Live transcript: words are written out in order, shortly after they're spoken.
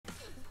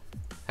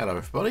Hello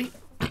everybody.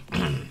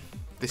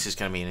 This is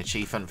going to be an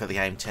achievement for the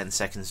game 10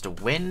 Seconds to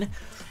Win.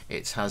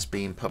 It has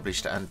been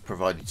published and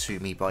provided to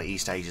me by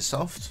East Asia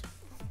Soft.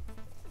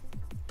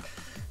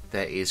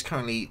 There is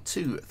currently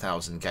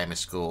 2,000 gamer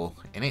score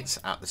in it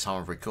at the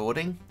time of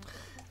recording.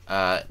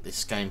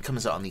 This game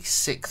comes out on the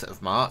 6th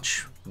of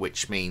March,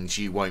 which means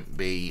you won't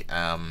be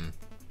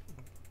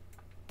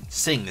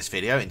seeing this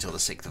video until the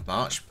 6th of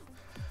March.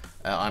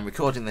 I'm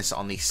recording this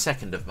on the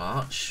 2nd of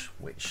March,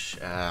 which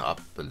I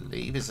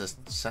believe is a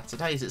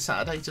Saturday. Is it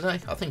Saturday today?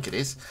 I think it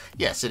is.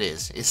 Yes, it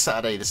is. It's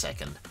Saturday the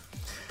 2nd.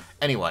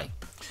 Anyway,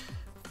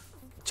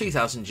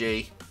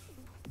 2000G,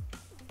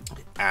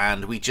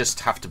 and we just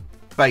have to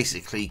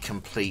basically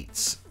complete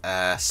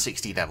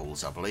 60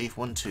 levels, I believe.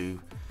 1, 2,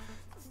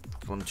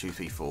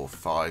 3, 4,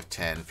 5,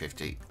 10,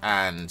 50,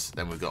 and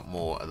then we've got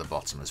more at the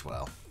bottom as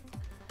well.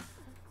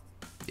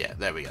 Yeah,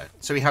 there we go.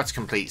 So we have to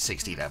complete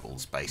 60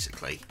 levels,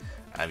 basically.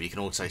 You can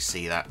also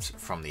see that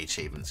from the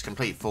achievements.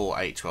 Complete 4,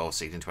 8, 12,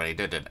 16,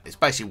 20. It's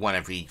basically one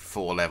every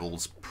 4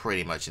 levels,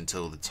 pretty much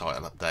until the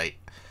title update,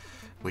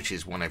 which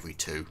is one every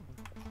 2.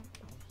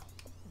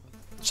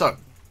 So,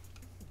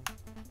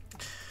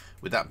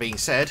 with that being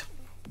said,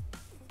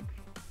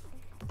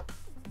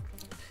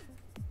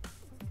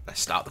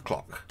 let's start the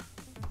clock.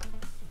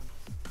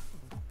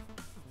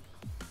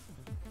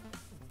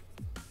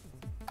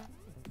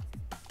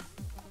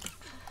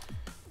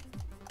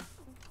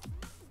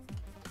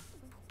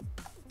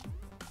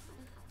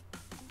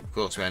 Of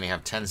course, we only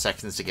have 10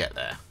 seconds to get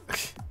there.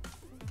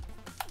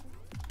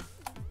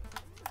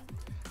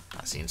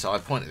 That's the entire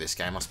point of this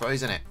game, I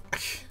suppose, isn't it?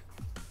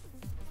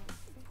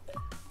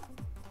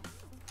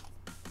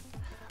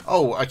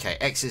 Oh, okay.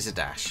 X is a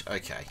dash.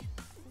 Okay.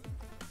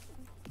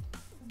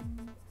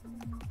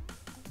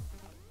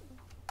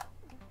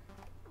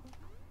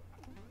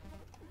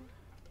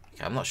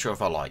 Okay, I'm not sure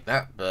if I like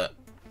that, but...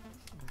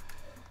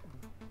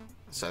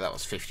 So that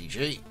was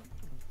 50G.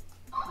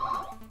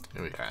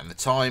 Here we go, and the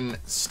time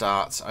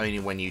starts only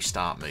when you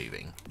start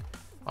moving.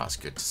 Well, that's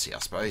good to see, I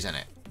suppose, isn't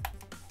it?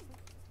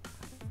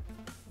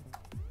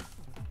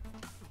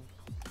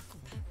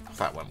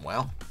 That went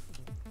well.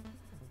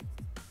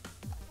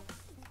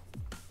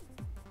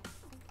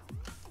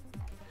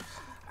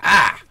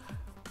 Ah!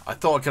 I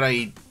thought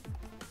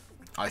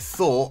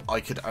I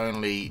could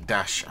only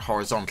dash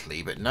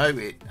horizontally, but no,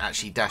 it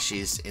actually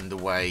dashes in the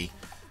way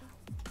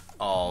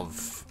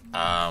of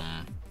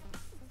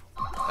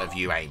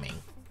you aiming.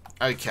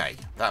 Okay,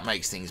 that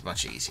makes things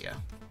much easier.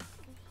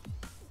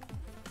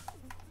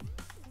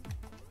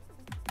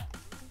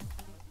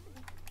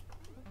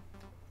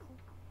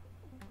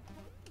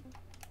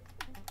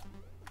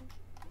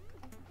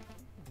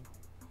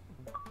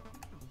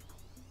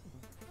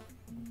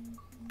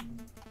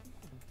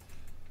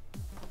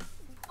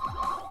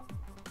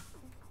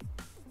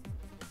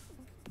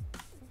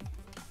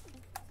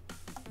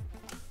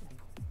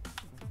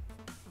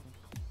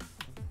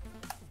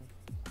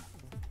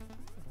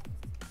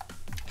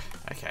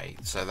 Okay,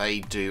 so they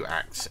do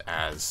act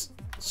as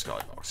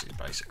skyboxes,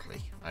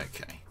 basically.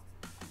 Okay.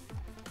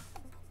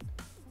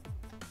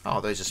 Oh,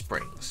 those are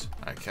springs.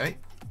 Okay.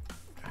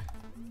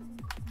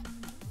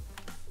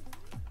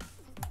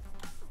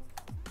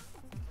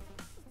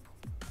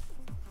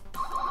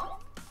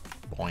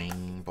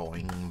 Boing,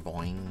 boing,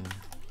 boing.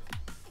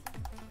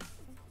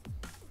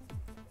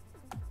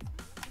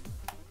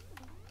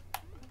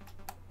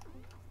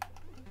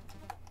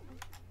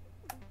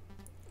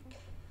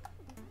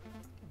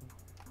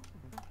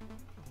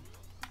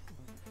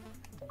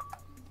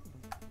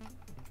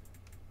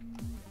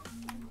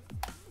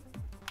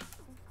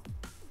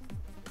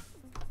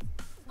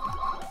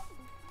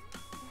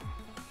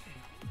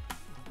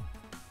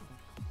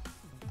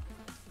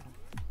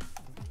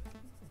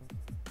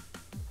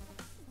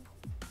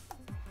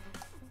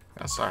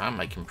 So I'm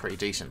making pretty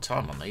decent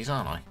time on these,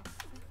 aren't I?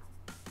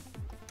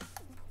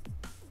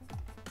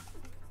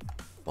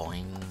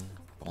 Boing,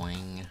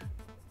 boing.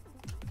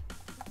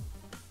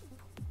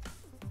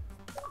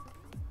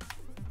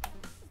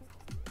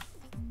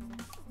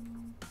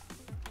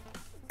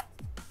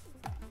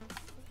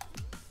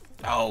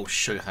 Oh,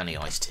 sugar honey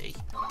iced tea.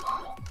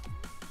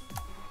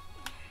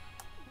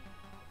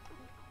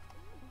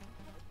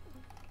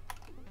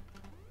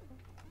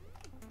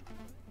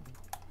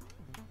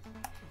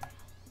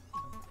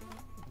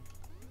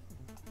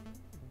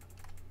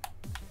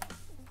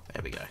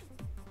 There we go.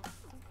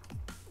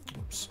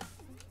 Oops.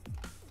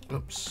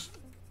 Oops.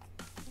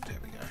 There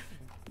we go.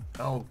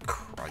 Oh,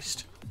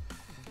 Christ.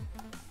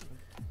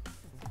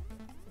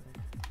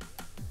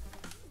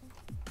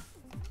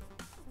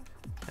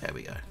 There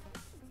we go.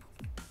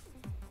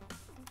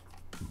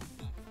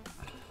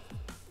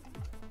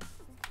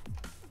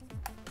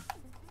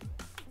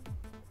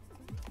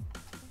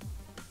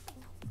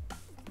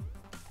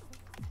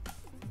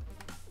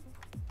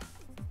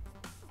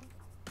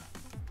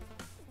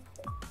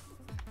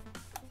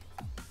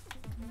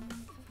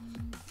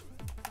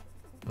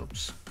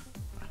 Oops.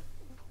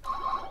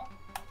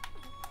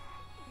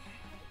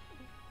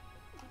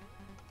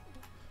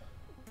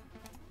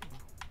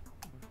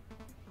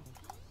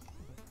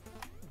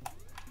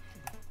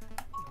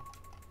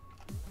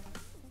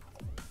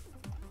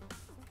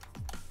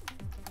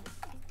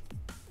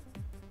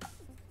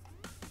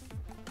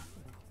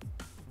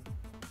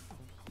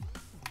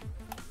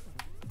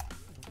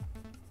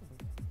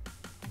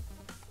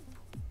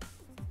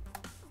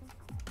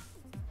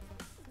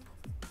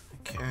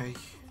 Okay.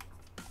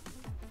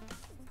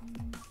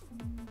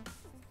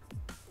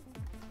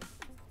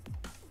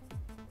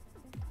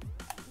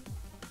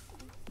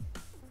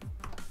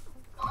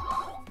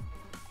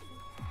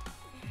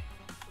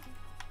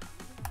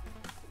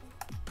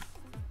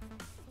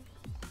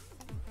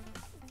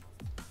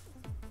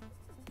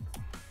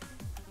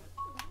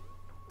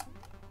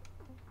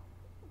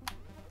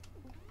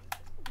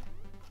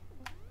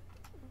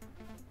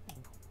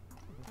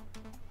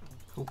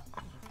 Cool.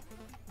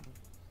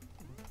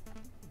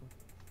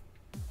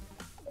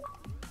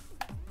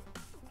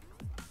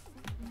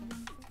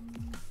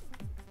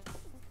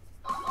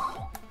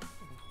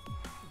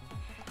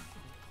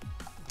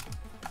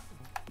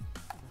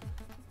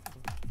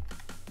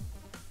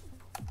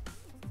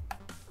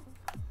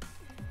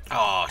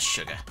 Oh,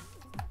 sugar.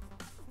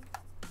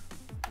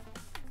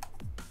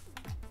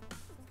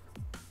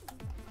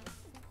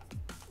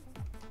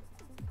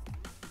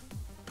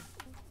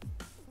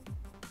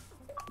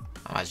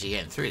 I'm actually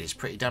getting through this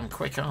pretty damn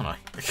quick, aren't I?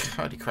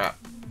 Holy crap.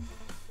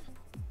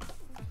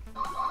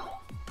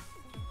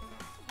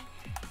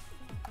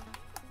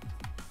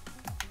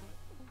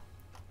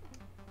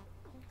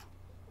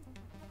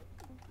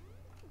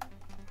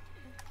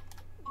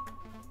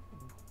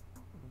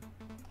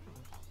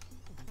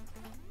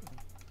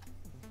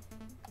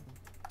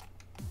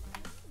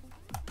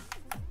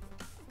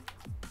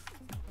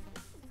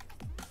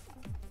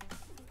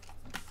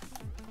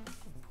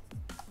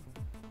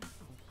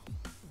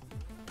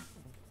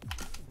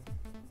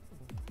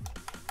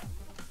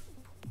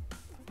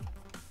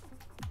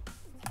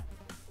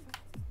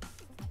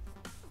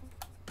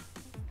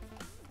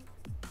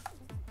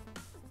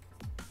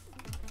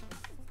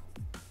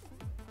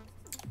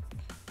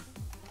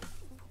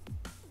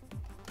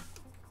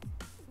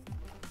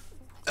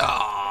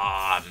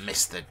 Ah, I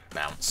missed the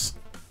bounce.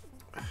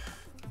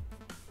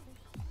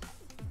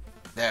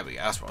 There we go,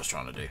 that's what I was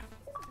trying to do.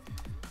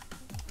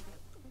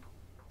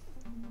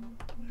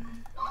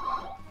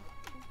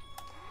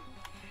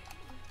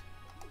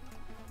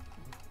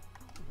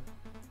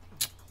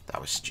 That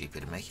was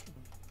stupid of me.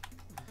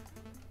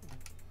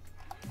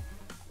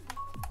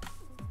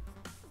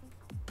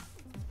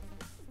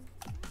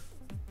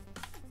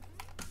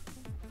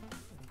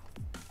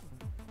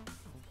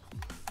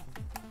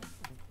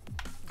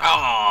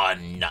 Oh,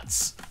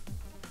 nuts.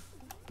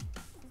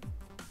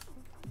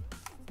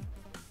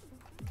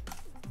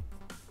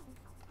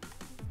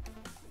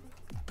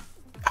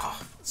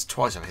 Oh, it's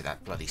twice I've hit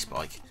that bloody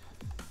spike.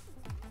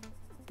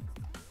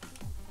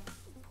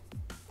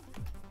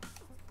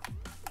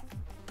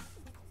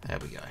 There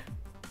we go.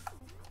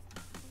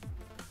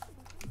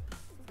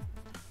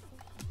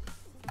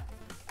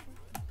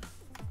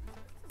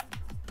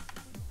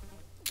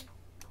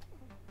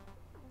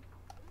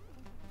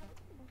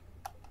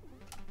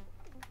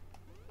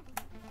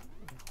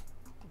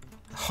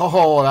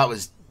 Oh, that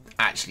was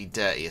actually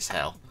dirty as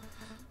hell.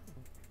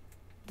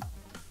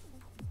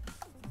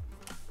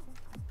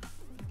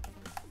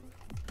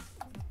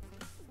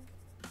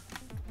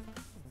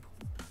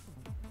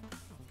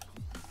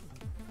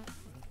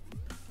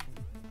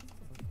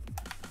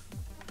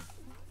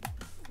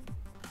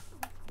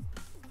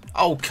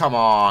 Oh, come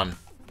on.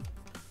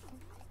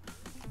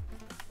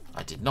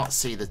 I did not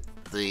see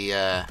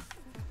I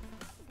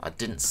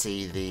didn't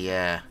see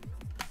the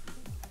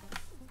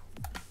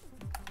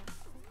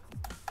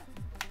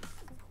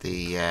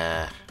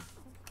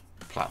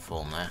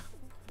platform there.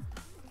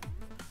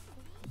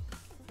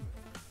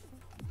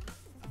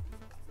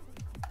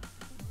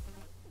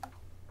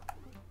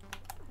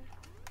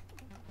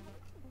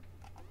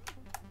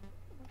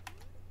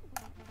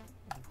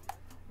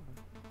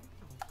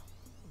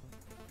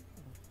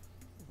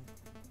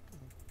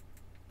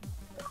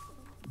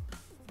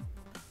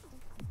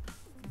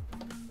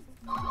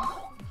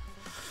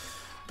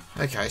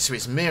 Okay, so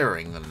it's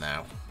mirroring them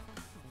now.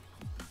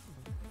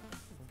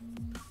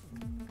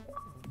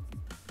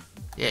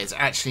 Yeah, it's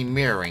actually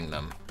mirroring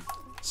them.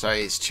 So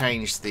it's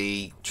changed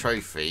the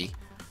trophy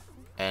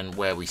and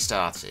where we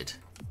started.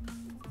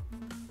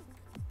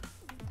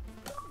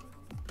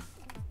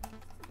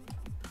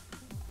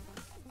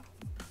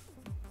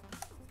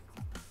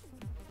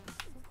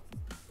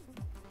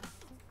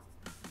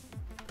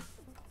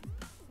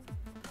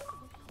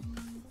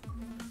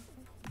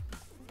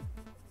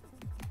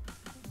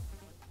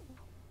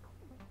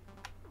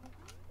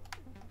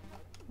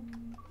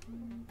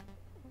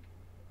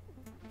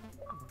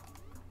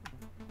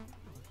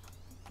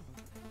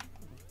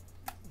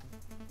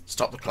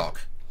 Stop the clock.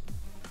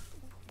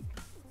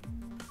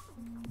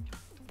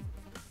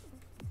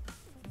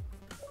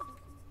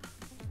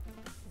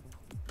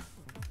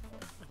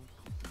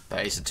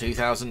 That is a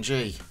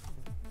 2000G.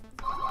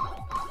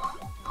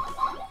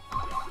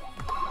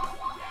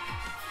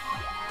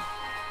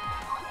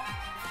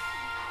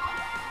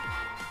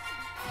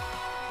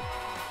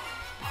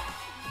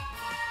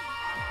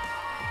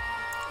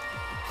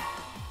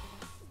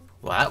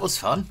 Well, that was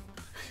fun.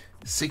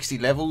 60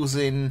 levels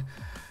in,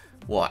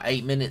 what,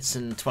 8 minutes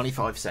and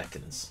 25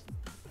 seconds.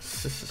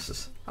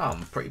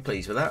 I'm pretty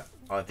pleased with that.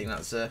 I think that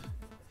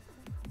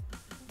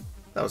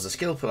was a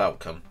skillful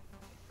outcome.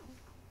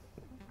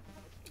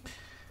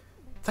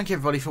 Thank you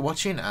everybody for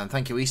watching, and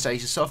thank you East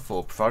Asia Soft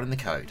for providing the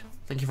code.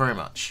 Thank you very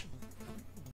much.